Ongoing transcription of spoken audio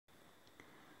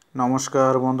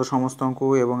नमस्कार बंधु समस्त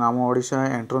को एवं आम ओडिशा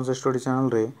एंट्रेंस स्टडी चैनल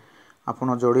रे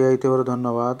आपण जोड़ी आइथिबार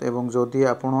धन्यवाद। एवं जदि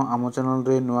आपण आम चैनल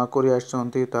रे नुआ करी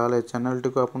आछंती ताले चैनल टी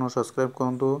को आपण सब्सक्राइब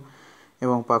करंतु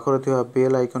एवं पाखरे थिबा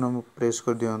बेल आइकन प्रेस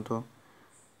कर दियंतु।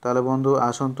 ताले बंधु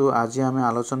आसंतु आज आमे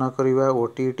आलोचना करिवा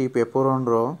ओटीटी पेपर 1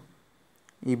 रो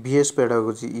ईवीएस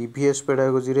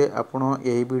पेडागोजी रे आपण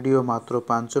एही वीडियो मात्र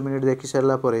 5 मिनिट देखि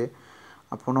सारला परे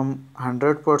आपण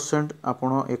 100%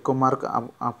 आपण एक मार्क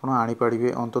आपण आनी पाड़िबे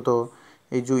अंतत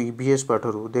ए जो ईवीएस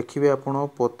पाठरू देखिए आपण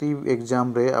प्रति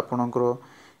एग्जाम रे आपणकर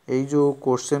ए जो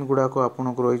क्वेश्चन गुड़ाक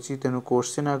आपणक रही तेणु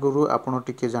क्वेश्चन आगु आपण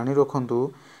टिके जानी रखंतु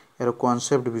यार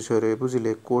कॉन्सेप्ट विषय रे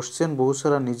बुझिले। क्वेश्चन बहुत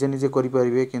सारा निजे निजे करि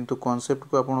परिबे किंतु कॉन्सेप्ट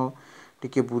को आपण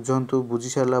टिके बुझंतु बुझी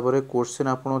सारला परे क्वेश्चन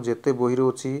आपण जेते बही रे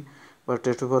अछि बा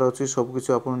टेस्ट पेपर अछि सब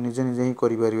किछ आपण निजे निजे ही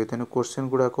करि परिबे। तेणु क्वेश्चन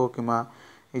गुड़ाक किमा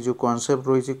ये जो कॉन्सेप्ट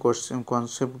रही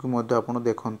कॉन्सेप्ट को आपण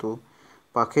देखंतु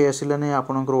पाखे आसिला नहीं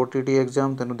आपनकर ओटीटी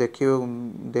एग्जाम तेणु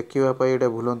देखिबा पाई एटा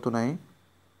भूलंतु नहीं।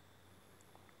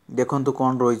 देखंतु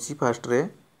कौन रही फास्ट रे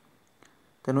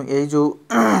तेणु ये जो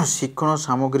शिक्षण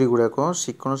सामग्री गुड़ाक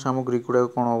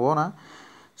कौन हम ना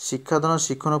शिक्षादान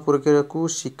शिक्षण प्रक्रिया को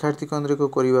शिक्षार्थी केन्द्रिक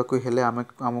करने को हेले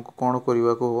आमको कौन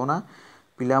करने को हो ना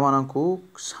पिला मानकु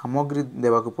सामग्री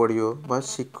देवाक पड़ियो बा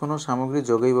शिक्षण सामग्री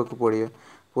जगैबाक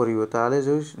पड़ियो ताले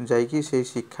जो जाइकी से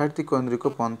शिक्षार्थी केन्द्रिक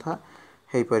पंथा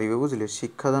हो पारे बुझे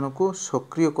शिक्षादान को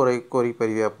सक्रिय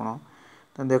करें आपण।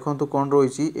 तो देखो कौन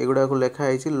रही एगुड़ा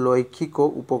लिखाई लैखिक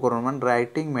उपकरण मान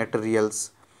राइटिंग मटेरियल्स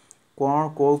कौन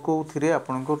कौ थे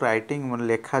आपण राइटिंग मान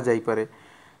लेखा जापे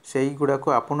से गुड़ाक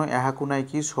आपड़ यहाँ नहीं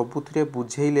कि सबुरे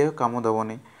बुझेले कम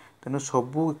दबनी तेणु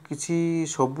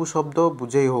सबू शब्द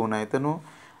बुझे होना तेणु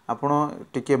आपण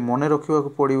टिके मन रखा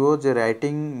पड़ो जे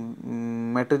राइटिंग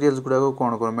मटेरियल्स गुड़ाक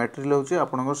कौन कर मटेरियल हूँ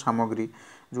आपंकर सामग्री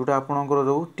जोटा आपंकर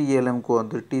जो टीएलएम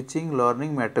कहते टीचिंग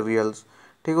लर्निंग मटेरियल्स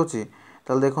ठीक अच्छे।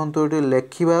 ताल देखो ये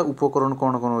लेखिबा उपकरण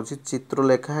कौन कौन अच्छी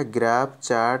चित्रलेखा ग्राफ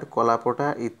चार्ट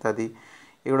कलापटा इत्यादि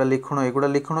एगुड़ा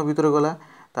लिखण भितर गला।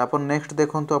 तापर नेक्स्ट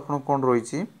देखो आप कौन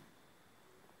रही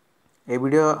ए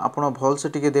वीडियो आपड़ भल से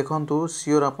टिके देखंतु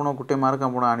सियोर आपड़ गोटे मार्क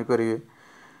आप आनीपारे।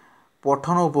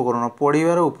 पठन उपकरण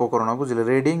पढ़ार उपकरण बुझे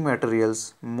रीडिंग मटेरियल्स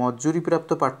मजूरी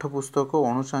प्राप्त पाठ्यपुस्तक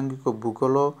अनुषांगिक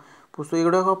भूगोल पुस्तक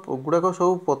गुड़ाक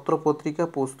सब पत्र पत्रिका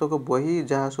पुस्तक बही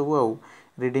जहाँ सब आउ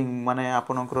रीडिंग माने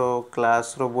आपणकर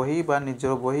क्लास रो बही बा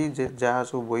निजर बही जहाँ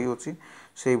सब बही अच्छी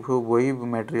से बही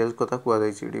मटेरियल कथा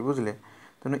कहुई बुझे।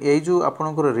 तेणु ये जो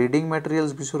आपणकर रीडिंग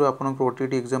मटेरियल्स विषय आपंकर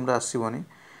ओटीटी एग्जाम आसबनी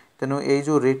तेणु ये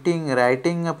जो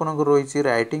राइटिंग आपंकर रही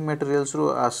राइटिंग मटेरियल्स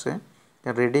आसे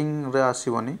रीडिंग रे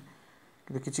आसबनी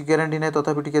किसी ग्यारंटी ना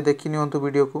तथापि टिके देखि नियंतु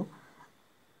वीडियो को।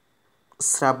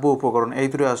 श्राव्य उपकरण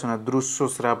ये आसना दृश्य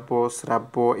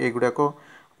श्राव्य एगुड़ाक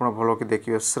आप भल कि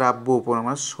देखिए श्राव्य उपकरण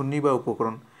मान शुणा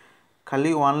उपकरण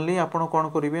खाली ओनली आपड़ कौन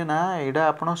करेंगे ना यहाँ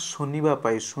आप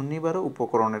शुणवार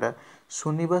उपकरण यहाँ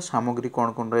शुणा सामग्री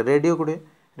कौन कौन रहे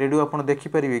रेडियो आप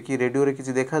देखिपारे कि रेडियो रे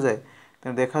किसी देखा जाए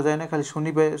तेनाली देखा जाए ना खाली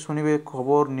शुणे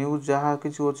खबर न्यूज जहाँ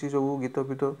किसी अच्छी सब गीत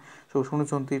फीत सब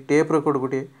शुणुंट टेप रेकर्ड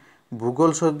गोटे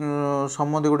भूगोल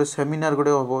सम्बन्धी गोटे सेमिनार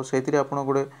गोटे हम से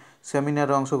गोटे सेमिनार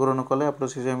अंशग्रहण कले आप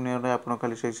से सेमिनार आप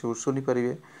खाली से शुणी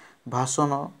पारे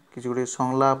भाषण किसी गोटे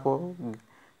संलाप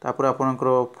तापर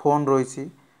आपणकर फोन रही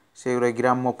से गुड़ा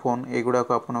ग्राम फोन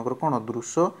एगुड़ाक आपणकर कौन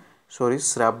दृश्य सॉरी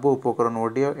श्राव्य उपकरण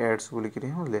ऑडियो एड्स बोलिक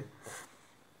बुझे।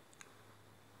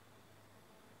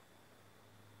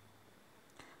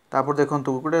 तापर देखो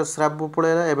गोटे श्राव्य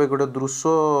पड़ेगा एवं गोटे दृश्य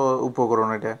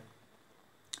उपकरण यहाँ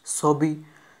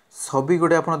छवि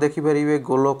गोटे आप देखिपारे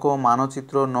गोलक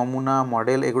मानचित्र नमूना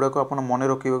मॉडल एगुड़ाक आप मन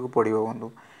रखा पड़ो बंधु।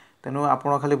 तेणु आप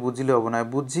खाली बुझिले हम ना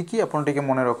बुझिकी आप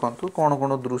मन रखु कौन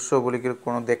कौन दृश्य बोलिक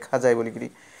कौन देखा जाए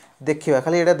बोलिक देखा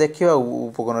खाली यहाँ देखा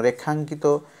उपकरण रेखांकित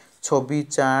छवि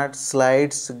चार्ट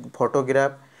स्लाइड्स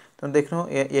फोटोग्राफ तेणु देखो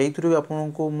यही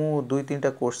आपको मुझे 2-3टा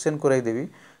क्वेश्चन कराइदेवी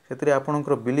से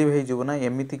आपंकर बिलीव हो ना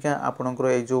एमतीका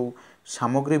आपंकर ये जो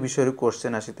सामग्री विषय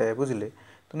क्वेश्चन आसी था बुझे।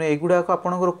 तेणु युवाक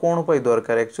आपंकर कौन पाई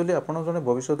दरकार एक्चुअली आप जो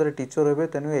भविष्य टीचर हे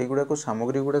तेणु युवाक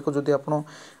सामग्री गुड़ाक जब आप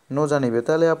न जानवे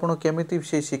ताले आपड़ केमी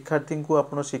से शिक्षार्थी को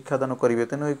आप शिक्षादान करेंगे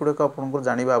तेणु युवाक आपंकर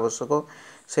जानवा आवश्यक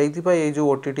से ये जो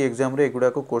ओटीटी एग्जाम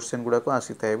युवाक क्वेश्चन गुड़ाक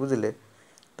आसी था बुझे।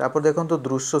 तापर देखो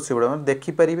दृश्य से गुड़ा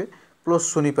देखिपारे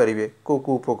प्लस शुणी पारे कौ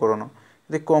कौ उपकरण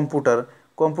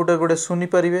कंप्यूटर गोटे शुणी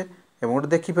पारे गोटे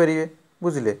देखिपारे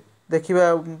बुझे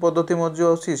देखा पद्धति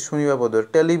मध्य अच्छी शुणा पद्धति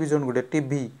टेलीविजन गोटे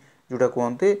टीवी जोटा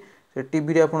कहते से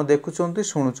टीवी आप देखुंट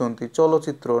शुणुंट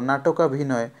चलचित्र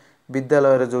नाटकाभिनय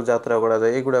विद्यालय जो यात्रा गड़ा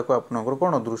जाए युवाक आपंकर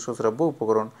कौन दृश्य श्राव्य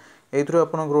उपकरण ये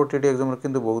आपंकर ओटीटी एग्जाम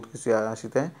किंतु बहुत किसी आसी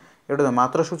था। एटा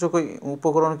मात्रासूचक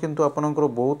उपकरण किंतु आपंकर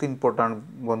बहुत इंपोर्टाट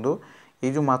बंधु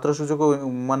ये जो मात्रा सूचक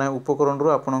माने उपकरण रो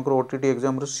आपनकर ओटीटी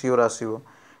एग्जाम रो सियोर आसीबो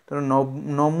तेणु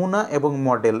नमूना एवं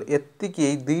मॉडल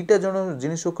एतिकी दुईटा जन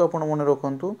जिनिस को आपण मन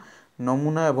रखंतु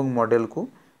नमूना एवं मॉडल को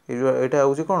एटा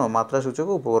होची कोन मात्रा सूचक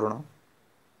उपकरण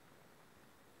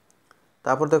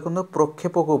तापर देखो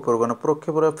प्रक्षेपक उपकरण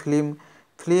प्रक्षेपर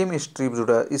फिल्म स्ट्रिप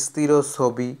जोटा स्थिर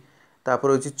छवि तापर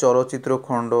होची चलचित्र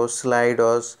खंड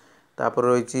स्लाइडस तापर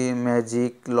रही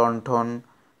मैजिक लंठन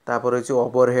तापर रही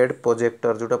ओवरहेड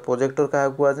प्रोजेक्टर जोटा प्रोजेक्टर क्या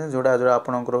कहुए जोटा जोटा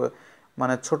आपंकर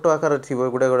माने छोट आकार थी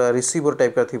गोटे गोटे रिसीवर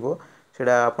टाइप का थी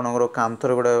सेटा आपंकर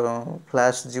कांथर गोटे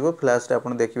फ्लैश जीव फ्लैश आप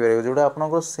देखिपारे जोटा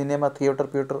आपंकर सिनेमा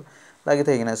थिएटर लगी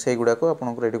था कि से गुड़ाक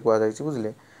आपंकर ये कहुई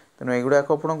बुझे तेणु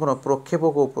युवाक आपंकर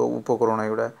प्रक्षेपक उपकरण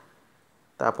युवा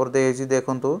तापर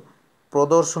देखु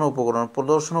प्रदर्शन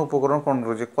उपकरण कौन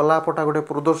रोचे कलापटा गोटे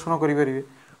प्रदर्शन करेंगे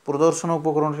प्रदर्शन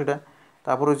उपकरण से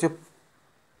तापर रोचे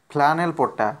फ्लानेल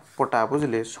पटा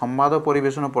बुझे संवाद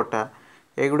परिवेशन पटा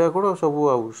एगुड़ा कौन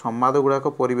सब संवाद गुड़ाक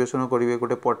परिवेशन करेंगे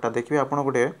गोटे पटा देखिए आप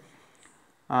गोटे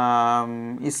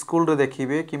स्कूल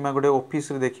देखिए कि गोटे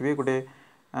ऑफिस देखिए गोटे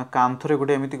कांथरे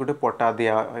गोटे एमती गोटे पटा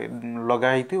दिया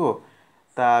लगाई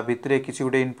ता भितर किसी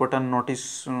गोटे इम्पोर्टाट नोटिस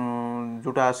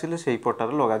जोटा आसिले से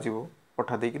पटार लग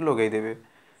पठा देकी लगेदेवे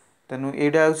तेणु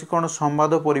यहाँ हूँ कौन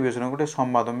संवाद परिवेशन गोटे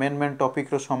संवाद मेन मेन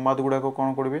टॉपिक रो संवाद गुड़ाक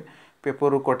कौन करेंगे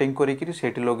पेपर कटिंग करी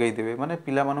सेठी लगेदेवे माने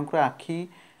पिला मानकर आखि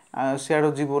सियाड़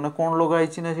जीव ना कौन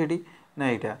लगाई ना सेठी ना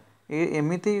यहाँ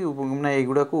एमती ना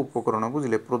युवाक उपकरण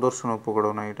बुझे प्रदर्शन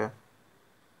उपकरण यहाँ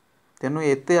तेणु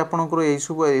एत आपणकर यही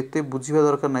सब एत बुझा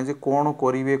दरकार ना जे कौन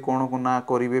करेंगे कौन ना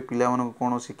करेंगे पिला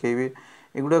कौन शिखेबे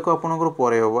एगुड़ाक आपणकर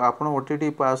पर हम आप ओटीटी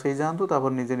पास हो जातु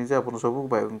तापर निजे निजे आप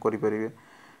सब करेंगे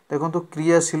देखो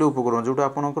क्रियाशील उपकरण जोटा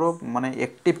आपणकर माने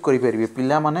एक्टिव करेंगे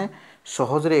पिला माने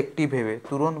सहजरे एक्टिव हेबे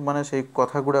तुरंत माने से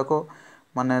कथा गुड़ाक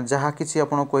माने जहाँ किसी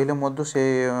आपन कहले से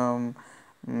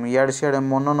इयाड़े सियाड़े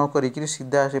मन न करी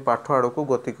सीधा से पाठ आड़ को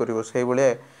गति कर से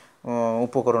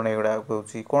उपकरण एगुड़ा हूँ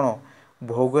कौन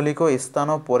भौगोलिक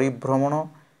स्थान परिभ्रमण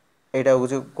यहाँ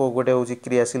हूँ गोटे हूँ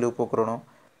क्रियाशील उपकरण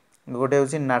गोटे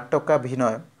हूँ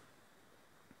नाटकाभिनय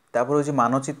तापर हूँ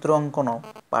मानचित्र अंकन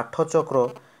पाठचक्र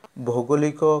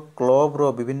भौगोलिक क्लब्र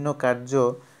विभिन्न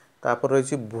कार्य तापर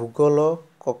रही भूगोल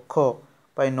कक्ष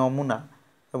पाई नमूना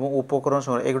एवं उपकरण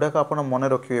संग्रह एगुड़ाक आप मन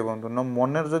रखिए बंधु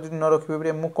मन जब न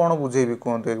रखिए मुझे कौन बुझेबी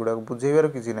कहतु एगुड़ा बुझेबार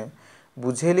किसी ना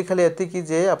बुझेली खाली एतिकी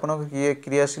जे आप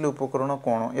क्रियाशील उपकरण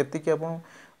कौन एतिकी आप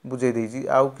बुझे देती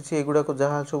आउ कि एगुड़ाक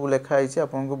जहाँ सब लिखाई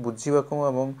आपको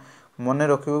बुझा मन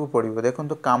रखा पड़ो देखो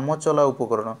काम चला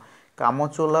उपकरण काम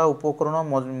चला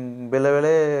उपकरण बेले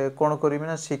बेले कौन करेंगे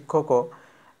ना शिक्षक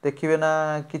देखिए ना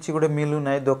किसी गोटे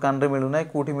मिलूना दुकान रे मिलूना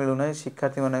कौटी मिलूना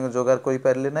शिक्षार्थी मैंने जोगार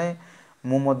कर ना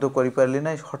मुझे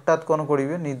ना हठात कौन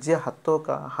करेंगे निजे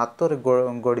हाथ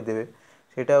में गड़ीदेवे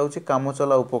सेटा हूँ काम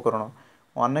चला उपकरण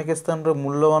अनेक स्थान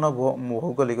मूल्यवान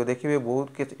भौगोलिक देखिए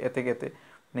बहुत एते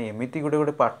नहीं एमती गोटे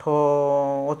गोटे पाठ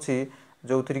अच्छी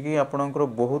जो थी कि आपणकर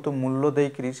बहुत मूल्य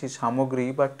देकर से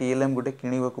सामग्री बा टीएलएम गोटे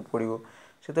किणवा पड़ो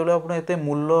से आप एत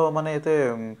मूल्य माने एत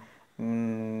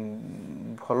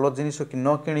भल जिनिस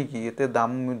न किणिकी एत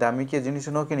दामिकिया जिनिस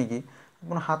न किणिकी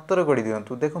आप हाथ में गड़ी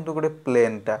दिंतु देखो गोटे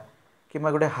प्लेनटा कि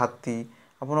गोटे हाथी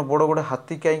आप बड़ गोटे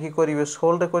हाथी कहीं करेंगे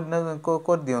सोल्रे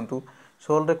कर दिंतु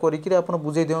सोल्रे कर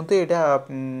बुझे दिंतु यहाँ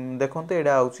देखो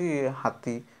यहाँ हूँ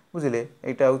हाथी बुझे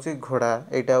यहाँ हूँ घोड़ा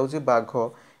यहाँ हूँ बाघ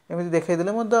एमती देखईदे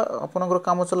आपंकर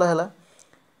काम चला है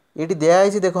ये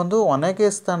दिखाई देखो अनेक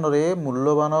स्थान में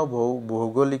मूल्यवान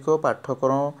भौगोलिक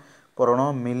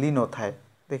पाठकरण मिली न थाए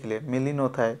देखिले मिली न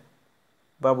थाए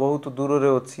बा बहुत दूर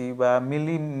रे अच्छी बा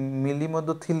मिली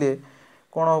थिले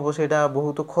कौन हम से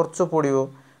बहुत खर्च पड़ो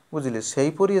बुझे से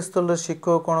हीपरी स्थल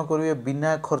शिक्षक कौन करेंगे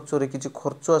बिना खर्च किसी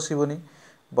खर्च आसबनी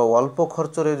अल्प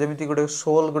खर्च जमी गोटे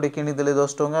सोल गोटे किणीदे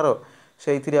 10 टंकार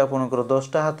से आपंकर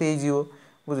 10टा हाथी हो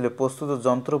बुझे प्रस्तुत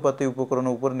जंत्रपाति उपकरण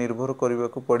उपर निर्भर करने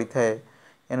को पड़ थाए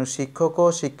एनु शिक्षक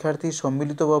शिक्षार्थी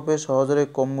सम्मिलित भाव सहजरे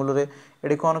कम मूल्य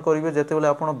ये कौन करेंगे जिते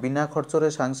आप बिना खर्च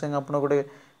सांगे सांगे आप गोटे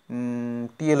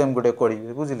टीएलएम गोटे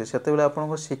करेंगे बुझे से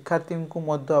आप शिक्षार्थी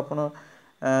को आप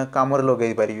कम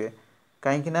लगे पारे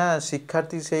कहीं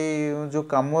शिक्षार्थी से जो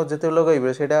कम जिते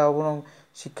लगे से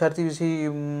शिक्षार्थी से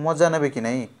मजा ने कि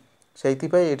नहीं से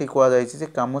ये कहुई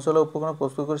कम चला उपकरण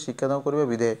प्रस्तुत कर शिक्षादान करने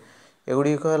विधेय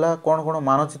एगुड़िक है कौन कौन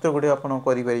मानचित्र गोटे आप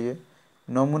करेंगे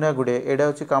नमूना गुड़े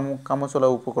यहाँ हूँ काम चला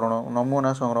उपकरण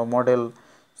नमूना संग्रह मॉडल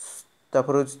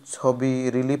तापर छवि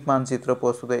रिलीफ मानचित्र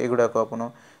प्रस्तुत एगुड़ाक आप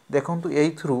देखु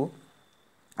यू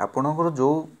आपणकर जो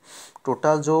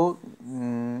टोटाल जो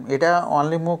यहाँ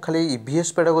ओनली मु खाली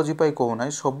ईवीएस पेडागोजी कहूना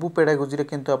सबू पेडागोजी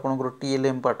किंतु आपणकर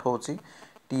टीएलएम पाठ अच्छी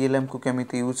टीएलएम को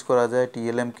केमिति यूज करा जाए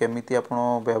टीएलएम केमिति आप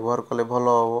व्यवहार कले भल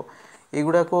हम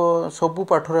एगुड़ाक सबू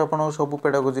पाठर आप सबू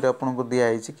पेडागोजी आपको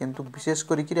दिखाई किंतु विशेष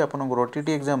करी आप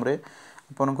ओटीटी एग्जाम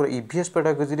आपंकर ईवीएस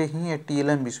पेडागोजी ही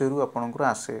टीएलएम विषय आपंकर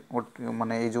आसे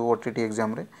माने जो ओटीटी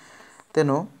एग्जाम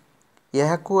तेणु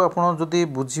यह जदि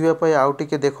बुझापी आउ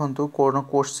टे देखूँ कौन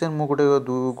क्वेश्चन मु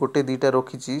गोटे दुईटा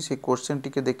रखी से क्वेश्चन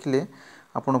टी देखिले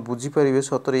आपड़ बुझीपारे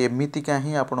सतरे एमतीका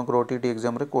ही आपंकर ओटीटी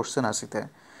एग्जाम क्वेश्चन आसी था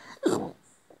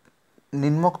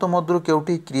निम्नोक्त मध्य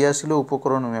केउटी क्रियाशील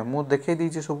उपकरण नुहे मु देखई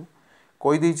देछि सब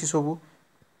कहीदे सब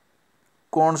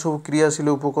कौन सब क्रियाशील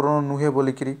उपकरण नुहे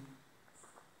बोलिकी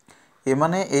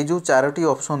एमाने ए जो चारोटी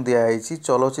ऑप्शन दिखाई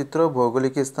चलचित्र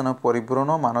भौगोलिक स्थान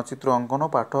परिपूरण मानचित्र अंकन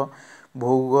पाठ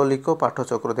भौगोलिक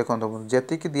पाठचक्र देखो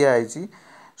जी दिखाई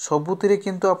सबुति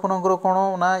किंतु आपणकर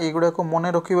कौन ना एगुड़ाक मन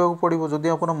रखा पड़ो जदि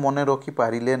आप मन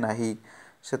रखिपारे ना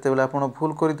से आप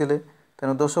भूल करते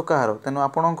तेणु दोष कହାର तेणु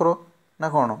आपणकर ना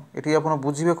कौन ये आप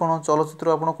बुझे कौन चलचित्र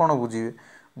आप कौन बुझे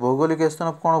भौगोलिक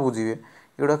स्थान कौन बुझे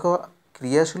एगुड़ाक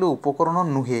क्रियाशील उपकरण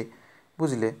नुहे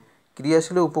बुझे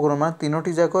क्रियाशील उपकरण मान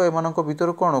तीनोटी जाक एम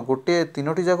भर कौन गोटे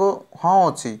तीनोटी जाक हाँ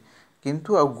अच्छी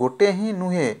किंतु आ गोटे ही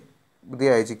नुहे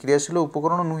दिखाई क्रियाशील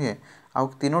उपकरण नुहे आ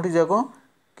तीनोटी जाक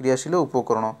क्रियाशील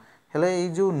उपकरण हेले ये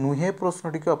जो नुहे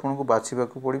प्रश्न टी आपको बाछा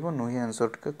पड़ो नुहे आंसर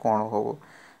टी कौन हम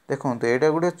देखो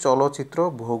यहाँ गोटे चलचित्र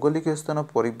भौगोलिक स्थान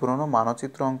परिपूरण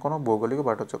मानचित्र अंकन भौगोलिक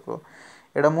पाठचक्र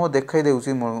यहाँ मुझे देखई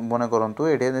दूसरी मन करूँ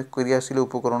ये क्रियाशील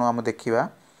उपकरण आम देखा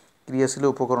क्रियाशील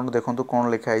उपकरण देखो कौन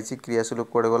लिखाई क्रियाशील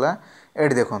कौड़े गला ये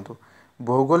देखूँ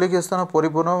भौगोलिक स्थान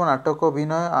परिपूर्ण नाटक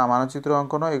अभिनय मानचित्र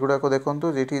अंकन एगुड़ाक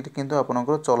देखूँ जी कितु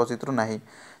आपंकर चलचित्र ना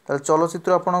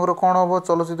चलचित्र आपंकर कौन हम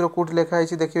चलचित्र कौटी लिखाई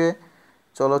देखिए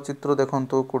चलचित्र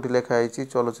देखूँ कौटी लिखाई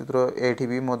चलचित्र ये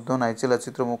भी नाई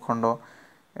चलचित्र मुखंड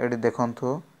ये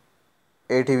देखूँ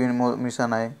ये भी मिशा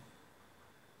नाई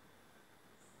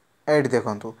ये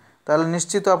देखूँ ताल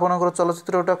निश्चित आपंकर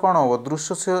चलचित्र गोटा कौन हम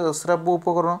दृश्य श्राव्य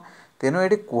उपकरण तेणु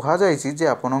ये कहुई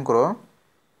आपणकर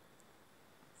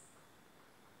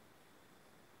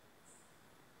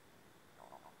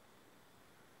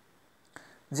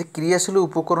जे क्रियाशील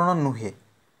उपकरण नुहे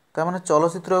ताने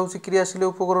चलचित्र हूँ क्रियाशील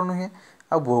उपकरण नुहे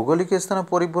आ भौगोलिक स्थान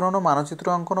परिपूरण मानचित्र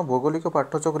अंकन भौगोलिक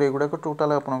पाठचक्र एगुड़ाक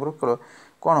टोटाल आपंकर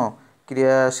कौन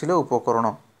क्रियाशील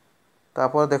उपकरण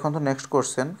तापर देखो नेक्स्ट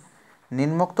क्वेश्चन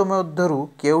निम्नोक्त मध्यरु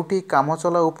केउटी काम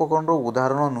चला उपकरण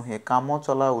उदाहरण नुहे काम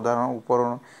चला उदाहरण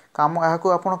उपकरण काम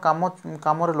यहाँ आप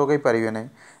काम लगे पारे ना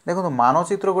देखो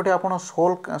मानचित्र गोटे आप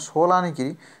सोल आनिकी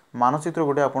मानचित्र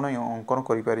गोटे आप अंकन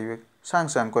करेंगे सांग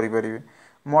सांग करेंगे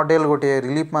मॉडल गोटे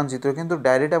रिलीफ मानचित्र किंतु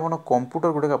डायरेक्ट आप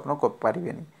कंप्यूटर गोटे आप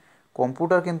पारे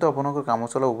कंप्यूटर किंतु आपंकर काम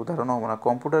चला उदाहरण होना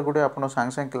कंप्यूटर गोटे आप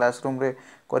सांग सांग क्लासरूम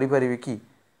करेंगे कि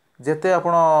जिते आप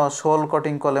सोल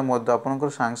कटिंग कले आपंकर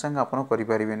सांग सांग आप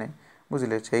करेंगे ना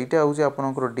बुझे से हूँ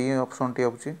आपंकर डी ऑप्शन टी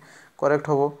हूँ करेक्ट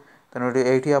हम तेणु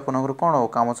ये आपंकर कौन हो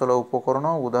काम चला उपकरण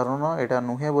उदाहरण यहाँ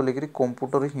नुहे बोलिकी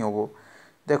कंप्यूटर ही हम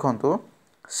देखु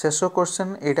शेष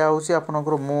क्वेश्चन यहाँ हूँ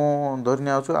आपंकर मुझे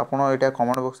नियाऊँ आपड़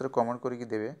कमेंट बॉक्स रे कमेंट करके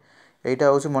देवे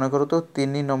यहाँ हूँ मन कर तो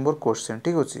 3 नंबर क्वेश्चन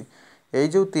ठीक अच्छे यही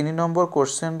जो 3 नंबर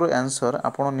क्वेश्चन रो आंसर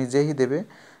आप निजे ही देवे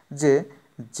जे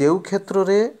जो क्षेत्र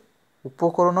में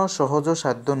उपकरण सहज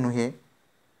साध्य नुहे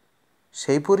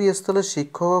सेहीपरि स्थले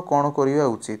शिक्षक कौन करवा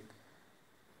उचित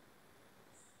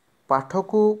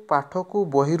पाठकू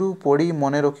बहिरू पढ़ी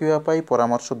मन रखापी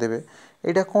परामर्श देवे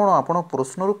यहाँ कौन आप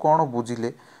प्रश्न कौन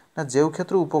बुझिले ना जो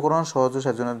क्षेत्र उपकरण सहज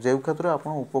साध्य जो क्षेत्र आप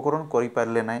उपकरण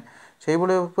करें ना से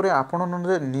भाई आपड़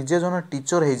निजे जन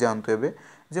टीचर हो जातु एवं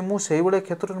जे मुझे भाई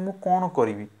क्षेत्र में कौन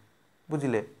करी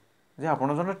बुझिले जे आप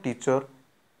जन टीचर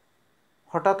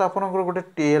हठात आपंकर गोटे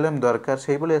टीएलएम दरकार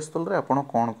से भाई स्थल में आप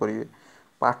कौन करेंगे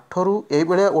पाठरू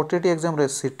ये ओटीटी एग्जाम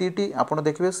सीटीटी आप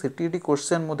देखिए सीटीटी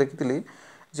क्वेश्चन मुझे देखी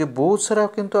जे बहुत सारा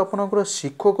किंतु आपंकर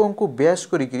शिक्षकों को बेस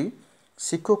करी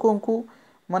शिक्षकों को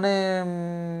माने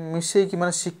मिसेकी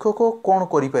माने शिक्षक कौन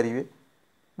करें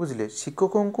बुझिले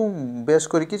शिक्षकों को बेस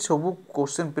करी सब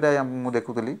क्वेश्चन प्राय मुझे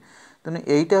देखुली तेणु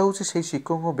यहीटा हूँ से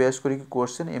शिक्षकों को बेस करी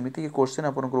क्वेश्चन एमती क्वेश्चन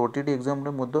आपंकर ओटीटी एग्जाम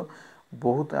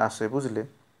बहुत आसे बुझिले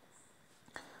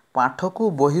पाठ को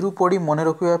बहिरू पढ़ी मन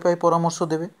रखापी परामर्श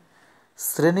देवे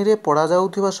श्रेणी रे पढ़ा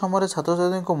जाउथिबा समय छात्र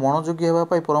छात्री को मनोयोगी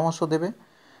होगापी परामर्श देवे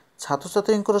छात्र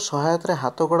छात्री सहायता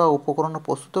हाथगढ़ा उपकरण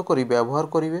प्रस्तुत कर व्यवहार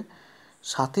करेंगे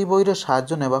साथी बही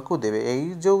साहाय्य नेबाकू देवे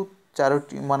यही जो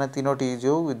चारोटी माने तीनोटी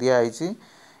जो दिखाई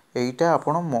यहीटा आप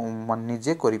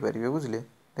निजे करें बुझिले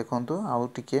देखो आउ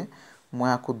टिके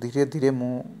मुझे धीरे धीरे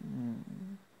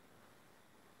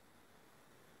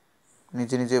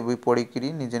निजे निजे भी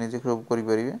पढ़ी निजे निजे सब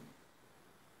करें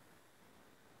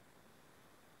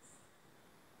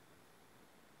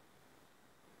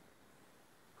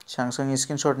सांग सांग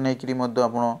स्क्रीनशॉट नहीं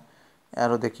आप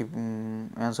यार देखि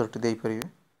आंसर टी दे परिबे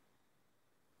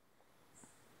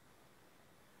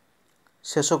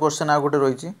शेष क्वेश्चन आ गोटे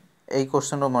रही यही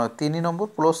क्वेश्चन मन 3 नंबर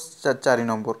प्लस 4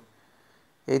 नंबर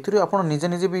एथुरी आपण निजे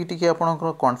निजे भी टिके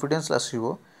आपनकर कॉन्फिडेंस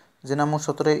आसीबो जे ना मो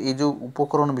सतरे ए जो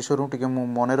उपकरण विषय टिके मु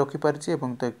मने रखि पारिछि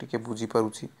एवं टिके बुझी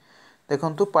पारुछि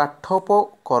देखंतु पाठ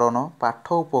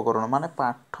उपकरण माने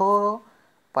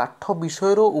पाठ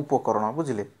विषय रो उपकरण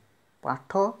बुझिले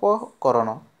पाठोपकरण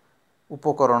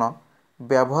उपकरण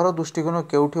व्यवहार दृष्टिकोण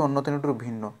केउठी अन्य तीनटु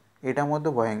भिन्न एटा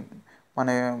मध्ये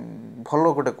माने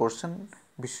भलो गोटे क्वेश्चन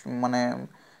माने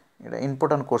एटा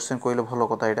इंपोर्टेंट क्वेश्चन कहले भलो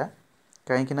कथा एटा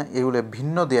कहीं ना ये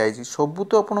भिन्न दिखाई सबू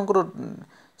तो आपणकर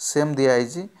सेम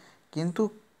दिखाई किंतु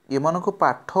एमान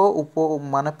पाठ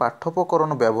माने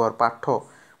पाठोपकरण व्यवहार पाठ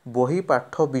बही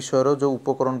पाठ विषय जो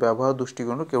उपकरण व्यवहार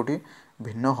दृष्टिकोण केउठी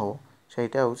भिन्न हो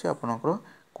सेटा हूँ आपणकर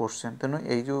क्वेश्चन तेणु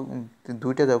यही जो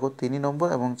दुईटा जाक 3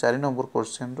 नंबर और 4 नंबर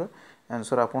क्वेश्चन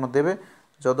आंसर आपड़ देवे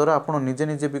जद्वारा आप निजे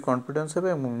निजे भी कॉन्फिडेंस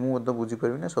हे मुझे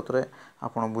बुझीपारि ना सतरे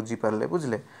आप बुझीपारे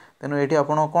बुझे तेणु ये आप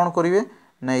कौन करेंगे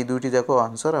ना ये दुईटी जाक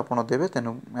आंसर आप देवे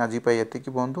तेणु आज ये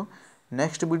बंधु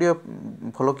नेक्स्ट वीडियो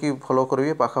भल कि फॉलो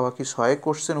करेंगे पाखापाखि 100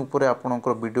 क्वेश्चन उपर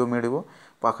आपंकर वीडियो मिल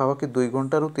पाखापाखि 2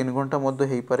 घंटा रू 3 घंटा हो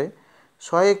पारे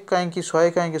 100 कहीं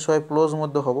 100 प्लस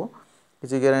हम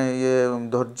किसी ये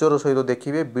धैर्यर सहित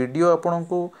देखिए वीडियो आपण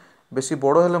को बेसी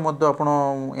बड़ हेले आप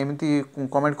एमती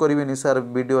कमेंट करेंगे सार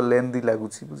वीडियो लेंदी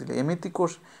लगुच बुझे एमती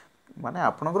कोर्स माने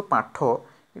आपणकर पाठ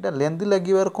यहाँ लेंदी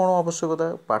लगे कौन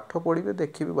आवश्यकता पाठ पढ़े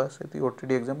देखिए बास ये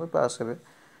ओटीटी एग्जाम पास हे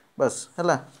बस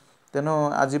है तेणु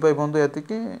आज बंधु ये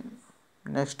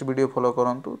नेक्स्ट वीडियो फॉलो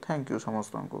करूँ थैंक यू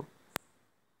समस्त को।